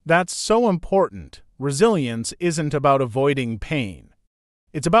experience. That's so important. Resilience isn't about avoiding pain.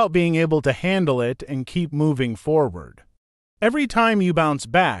 It's about being able to handle it and keep moving forward. Every time you bounce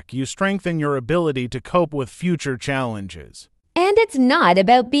back, you strengthen your ability to cope with future challenges. And it's not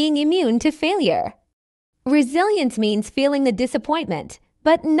about being immune to failure. Resilience means feeling the disappointment,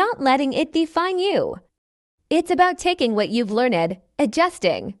 but not letting it define you. It's about taking what you've learned,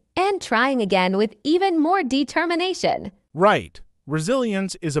 adjusting, and trying again with even more determination. Right.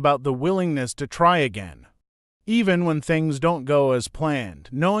 Resilience is about the willingness to try again. Even when things don't go as planned,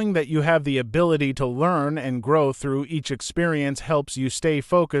 knowing that you have the ability to learn and grow through each experience helps you stay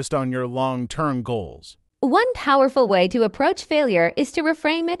focused on your long-term goals. One powerful way to approach failure is to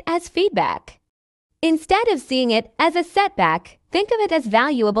reframe it as feedback. Instead of seeing it as a setback, think of it as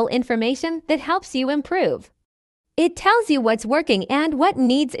valuable information that helps you improve. It tells you what's working and what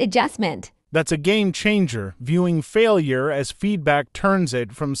needs adjustment. That's a game changer. Viewing failure as feedback turns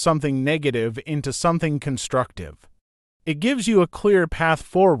it from something negative into something constructive. It gives you a clear path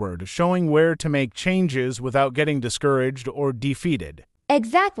forward, showing where to make changes without getting discouraged or defeated.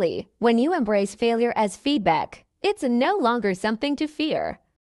 Exactly. When you embrace failure as feedback, it's no longer something to fear.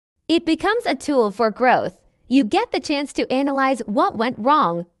 It becomes a tool for growth. You get the chance to analyze what went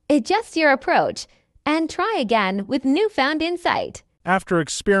wrong, adjust your approach, and try again with newfound insight. After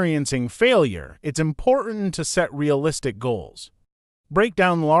experiencing failure, it's important to set realistic goals. Break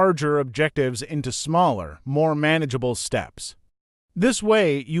down larger objectives into smaller, more manageable steps. This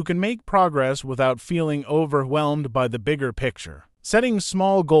way, you can make progress without feeling overwhelmed by the bigger picture. Setting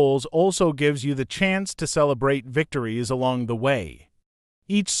small goals also gives you the chance to celebrate victories along the way.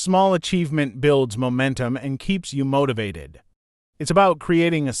 Each small achievement builds momentum and keeps you motivated. It's about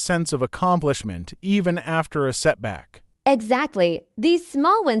creating a sense of accomplishment even after a setback. Exactly. These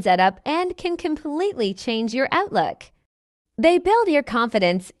small wins add up and can completely change your outlook. They build your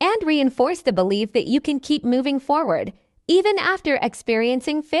confidence and reinforce the belief that you can keep moving forward, even after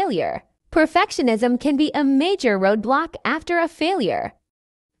experiencing failure. Perfectionism can be a major roadblock after a failure.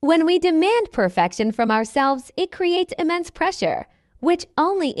 When we demand perfection from ourselves, it creates immense pressure, which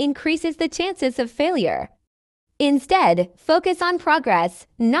only increases the chances of failure. Instead, focus on progress,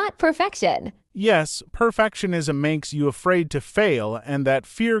 not perfection. Yes, perfectionism makes you afraid to fail, and that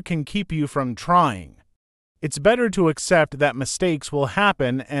fear can keep you from trying. It's better to accept that mistakes will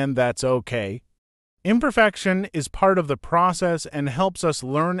happen and that's okay. Imperfection is part of the process and helps us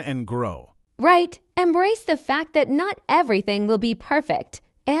learn and grow. Right. Embrace the fact that not everything will be perfect,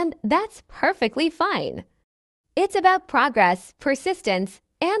 and that's perfectly fine. It's about progress, persistence,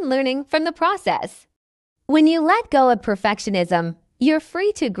 and learning from the process. When you let go of perfectionism, you're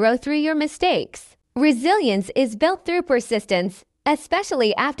free to grow through your mistakes. Resilience is built through persistence,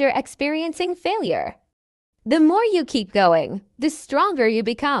 especially after experiencing failure. The more you keep going, the stronger you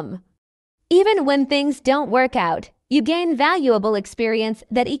become. Even when things don't work out, you gain valuable experience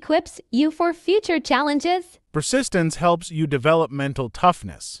that equips you for future challenges. Persistence helps you develop mental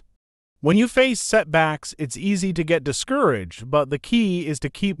toughness. When you face setbacks, it's easy to get discouraged, but the key is to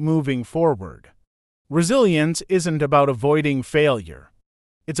keep moving forward. Resilience isn't about avoiding failure.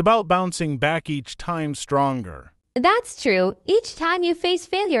 It's about bouncing back each time stronger. That's true. Each time you face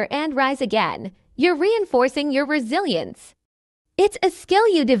failure and rise again, you're reinforcing your resilience. It's a skill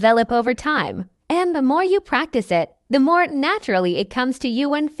you develop over time, and the more you practice it, the more naturally it comes to you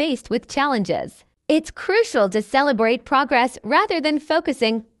when faced with challenges. It's crucial to celebrate progress rather than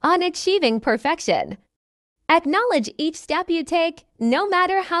focusing on achieving perfection. Acknowledge each step you take, no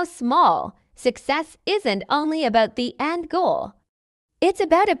matter how small. Success isn't only about the end goal. It's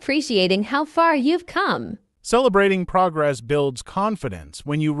about appreciating how far you've come. Celebrating progress builds confidence.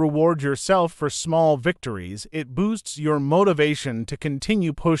 When you reward yourself for small victories, it boosts your motivation to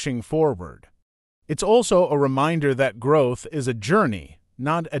continue pushing forward. It's also a reminder that growth is a journey,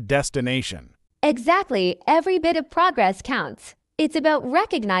 not a destination. Exactly, every bit of progress counts. It's about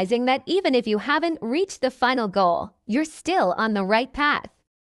recognizing that even if you haven't reached the final goal, you're still on the right path.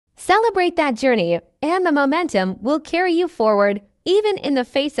 Celebrate that journey, and the momentum will carry you forward, even in the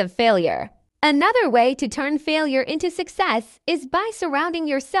face of failure. Another way to turn failure into success is by surrounding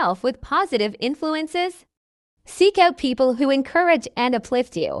yourself with positive influences. Seek out people who encourage and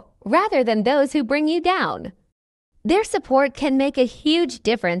uplift you, rather than those who bring you down. Their support can make a huge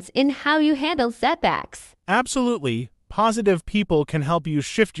difference in how you handle setbacks. Absolutely. Positive people can help you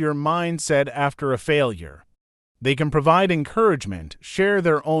shift your mindset after a failure. They can provide encouragement, share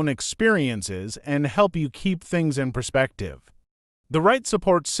their own experiences, and help you keep things in perspective. The right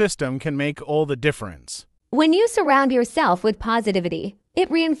support system can make all the difference. When you surround yourself with positivity,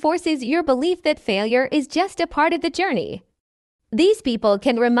 it reinforces your belief that failure is just a part of the journey. These people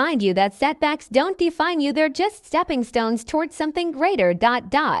can remind you that setbacks don't define you, they're just stepping stones towards something greater.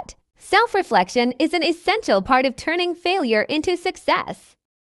 Self-reflection is an essential part of turning failure into success.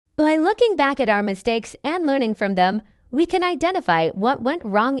 By looking back at our mistakes and learning from them, we can identify what went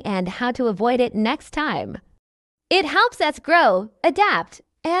wrong and how to avoid it next time. It helps us grow, adapt,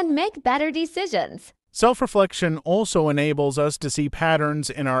 and make better decisions. Self-reflection also enables us to see patterns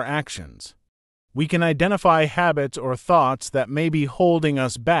in our actions. We can identify habits or thoughts that may be holding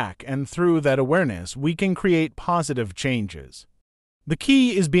us back, and through that awareness, we can create positive changes. The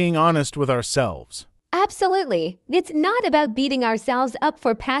key is being honest with ourselves. Absolutely. It's not about beating ourselves up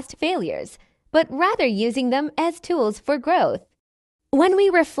for past failures, but rather using them as tools for growth. When we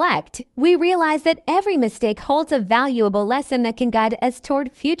reflect, we realize that every mistake holds a valuable lesson that can guide us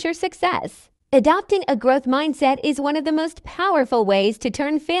toward future success. Adopting a growth mindset is one of the most powerful ways to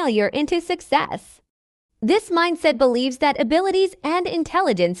turn failure into success. This mindset believes that abilities and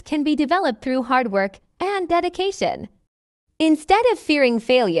intelligence can be developed through hard work and dedication. Instead of fearing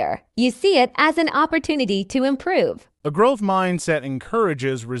failure, you see it as an opportunity to improve. A growth mindset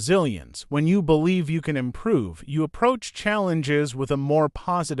encourages resilience. When you believe you can improve, you approach challenges with a more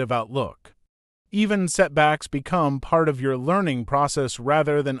positive outlook. Even setbacks become part of your learning process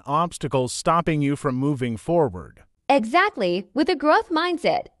rather than obstacles stopping you from moving forward. Exactly. With a growth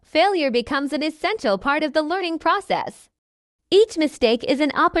mindset, failure becomes an essential part of the learning process. Each mistake is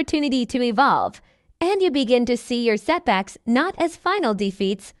an opportunity to evolve, and you begin to see your setbacks not as final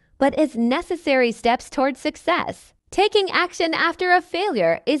defeats, but as necessary steps towards success. Taking action after a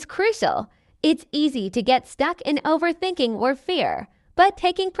failure is crucial. It's easy to get stuck in overthinking or fear, but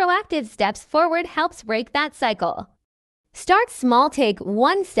taking proactive steps forward helps break that cycle. Start small, take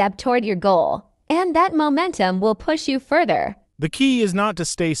one step toward your goal, and that momentum will push you further. The key is not to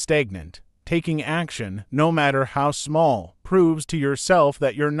stay stagnant. Taking action, no matter how small, proves to yourself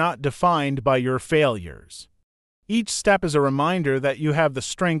that you're not defined by your failures. Each step is a reminder that you have the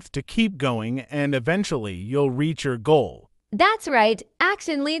strength to keep going, and eventually you'll reach your goal. That's right.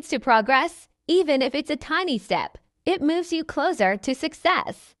 Action leads to progress, even if it's a tiny step. It moves you closer to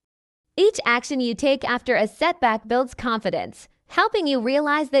success. Each action you take after a setback builds confidence, helping you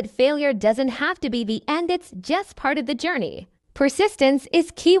realize that failure doesn't have to be the end, it's just part of the journey. Persistence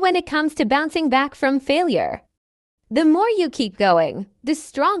is key when it comes to bouncing back from failure. The more you keep going, the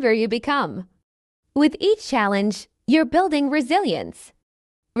stronger you become. With each challenge, you're building resilience.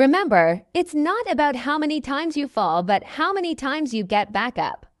 Remember, it's not about how many times you fall, but how many times you get back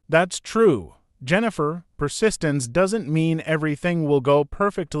up. That's true. Jennifer, persistence doesn't mean everything will go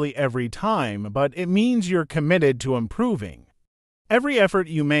perfectly every time, but it means you're committed to improving. Every effort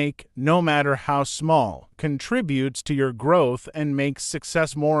you make, no matter how small, contributes to your growth and makes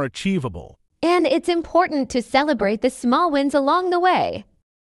success more achievable. And it's important to celebrate the small wins along the way.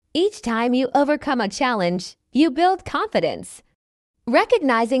 Each time you overcome a challenge, you build confidence.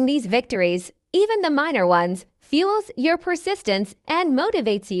 Recognizing these victories, even the minor ones, fuels your persistence and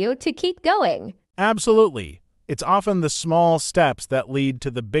motivates you to keep going. Absolutely. It's often the small steps that lead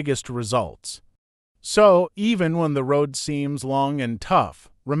to the biggest results. So, even when the road seems long and tough,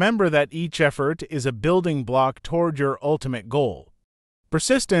 remember that each effort is a building block toward your ultimate goal.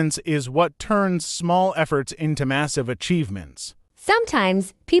 Persistence is what turns small efforts into massive achievements.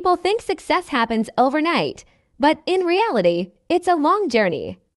 Sometimes people think success happens overnight, but in reality, it's a long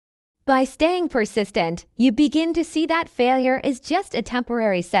journey. By staying persistent, you begin to see that failure is just a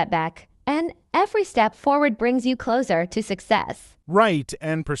temporary setback, and every step forward brings you closer to success. Right,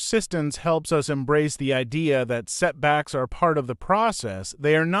 and persistence helps us embrace the idea that setbacks are part of the process.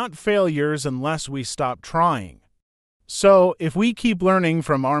 They are not failures unless we stop trying. So, if we keep learning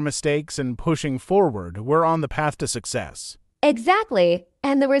from our mistakes and pushing forward, we're on the path to success. Exactly,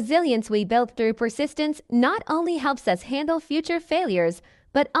 and the resilience we build through persistence not only helps us handle future failures,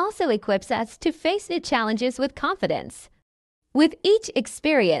 but also equips us to face new challenges with confidence. With each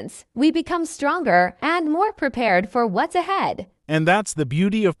experience, we become stronger and more prepared for what's ahead. And that's the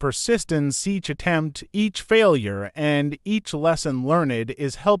beauty of persistence. Each attempt, each failure, and each lesson learned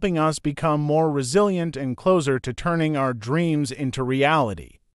is helping us become more resilient and closer to turning our dreams into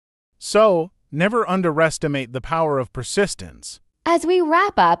reality. So, never underestimate the power of persistence. As we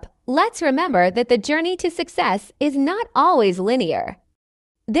wrap up, let's remember that the journey to success is not always linear.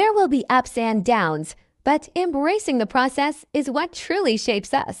 There will be ups and downs, but embracing the process is what truly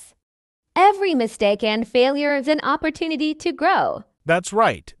shapes us. Every mistake and failure is an opportunity to grow. That's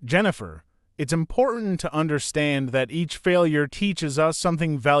right, Jennifer. It's important to understand that each failure teaches us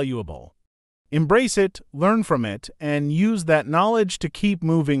something valuable. Embrace it, learn from it, and use that knowledge to keep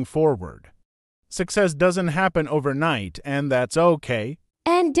moving forward. Success doesn't happen overnight, and that's okay.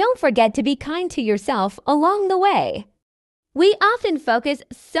 And don't forget to be kind to yourself along the way. We often focus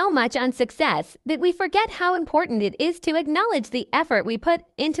so much on success that we forget how important it is to acknowledge the effort we put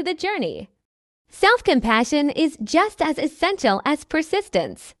into the journey. Self-compassion is just as essential as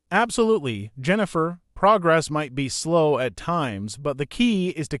persistence. Absolutely, Jennifer. Progress might be slow at times, but the key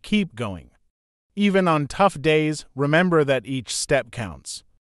is to keep going. Even on tough days, remember that each step counts.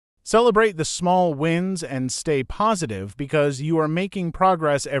 Celebrate the small wins and stay positive because you are making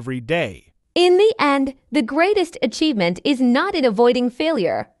progress every day. In the end, the greatest achievement is not in avoiding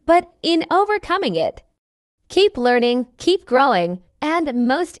failure, but in overcoming it. Keep learning, keep growing, and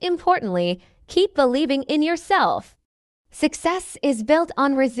most importantly, keep believing in yourself. Success is built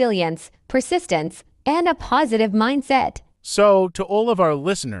on resilience, persistence, and a positive mindset. So, to all of our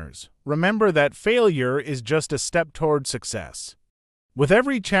listeners, remember that failure is just a step toward success. With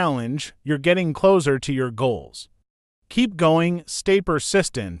every challenge, you're getting closer to your goals. Keep going, stay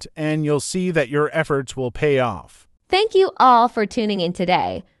persistent, and you'll see that your efforts will pay off. Thank you all for tuning in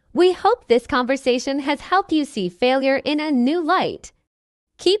today. We hope this conversation has helped you see failure in a new light.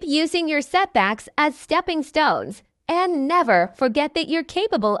 Keep using your setbacks as stepping stones, and never forget that you're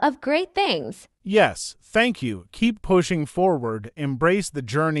capable of great things. Yes, thank you. Keep pushing forward, embrace the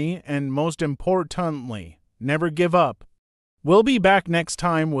journey, and most importantly, never give up. We'll be back next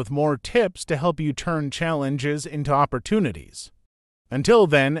time with more tips to help you turn challenges into opportunities. Until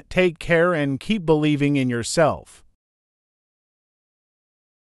then, take care and keep believing in yourself.